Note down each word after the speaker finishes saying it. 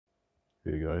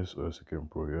Hey guys, Secure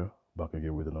Pro here, back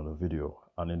again with another video.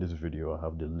 And in this video, I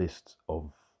have the list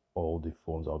of all the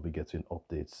phones I'll be getting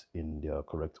updates in their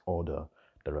correct order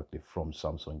directly from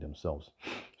Samsung themselves.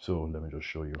 So let me just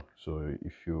show you. So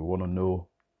if you want to know,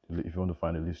 if you want to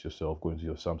find the list yourself, go into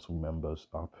your Samsung members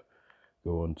app,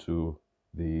 go onto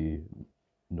the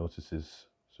notices,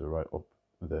 so right up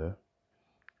there,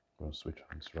 I'm going to switch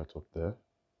hands right up there,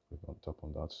 click on tap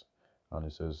on that, and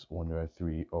it says One UI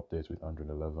 3 updates with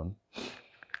Android 11.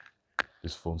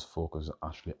 This phone's focus is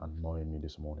actually annoying me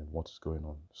this morning. What is going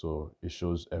on? So it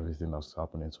shows everything that's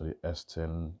happening. So the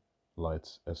S10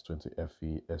 Lite, S20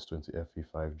 FE, S20 FE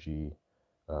 5G,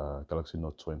 Galaxy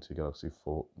Note 20, Galaxy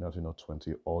Note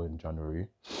 20, all in January.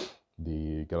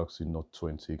 The Galaxy Note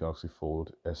 20, Galaxy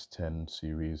Fold, S10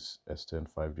 series, S10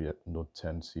 5G, Note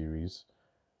 10 series,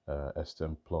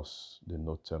 S10 Plus, the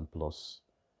Note 10 Plus,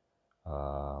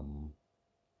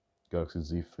 Galaxy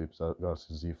Z Flip,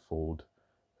 Galaxy Z Fold,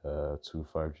 2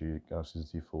 5G, Galaxy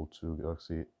Z Fold 2,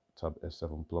 Galaxy Tab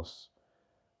S7 Plus,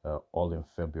 all in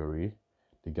February.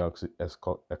 The Galaxy X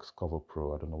Cover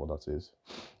Pro, I don't know what that is.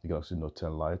 The Galaxy Note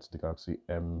 10 Lite, the Galaxy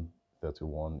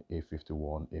M31,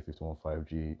 A51, A51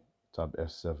 5G, Tab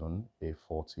S7,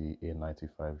 A40, A90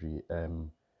 5G,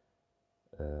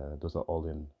 those are all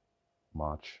in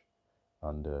March,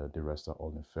 and the rest are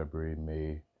all in February,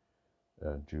 May,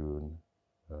 June,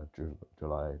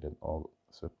 July, then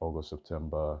August,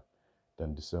 September,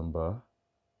 then December.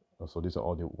 So these are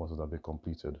all the ones that have been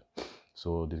completed.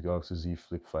 So the Galaxy Z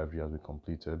Flip 5G has been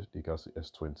completed. The Galaxy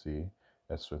S20,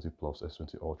 S20 Plus,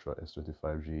 S20 Ultra, S20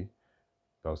 5G,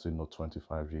 Galaxy Note 20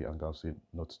 5G, and Galaxy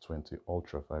Note 20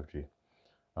 Ultra 5G.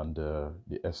 And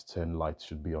the S10 Lite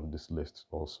should be on this list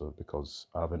also, because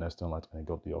I have an S10 Lite and I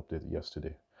got the update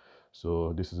yesterday.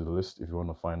 So this is the list. If you want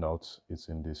to find out, it's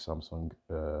in the Samsung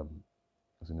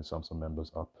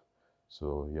members app.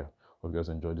 So yeah, hope you guys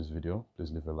enjoyed this video.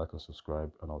 Please leave a like and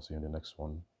subscribe, and I'll see you in the next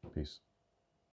one. Peace.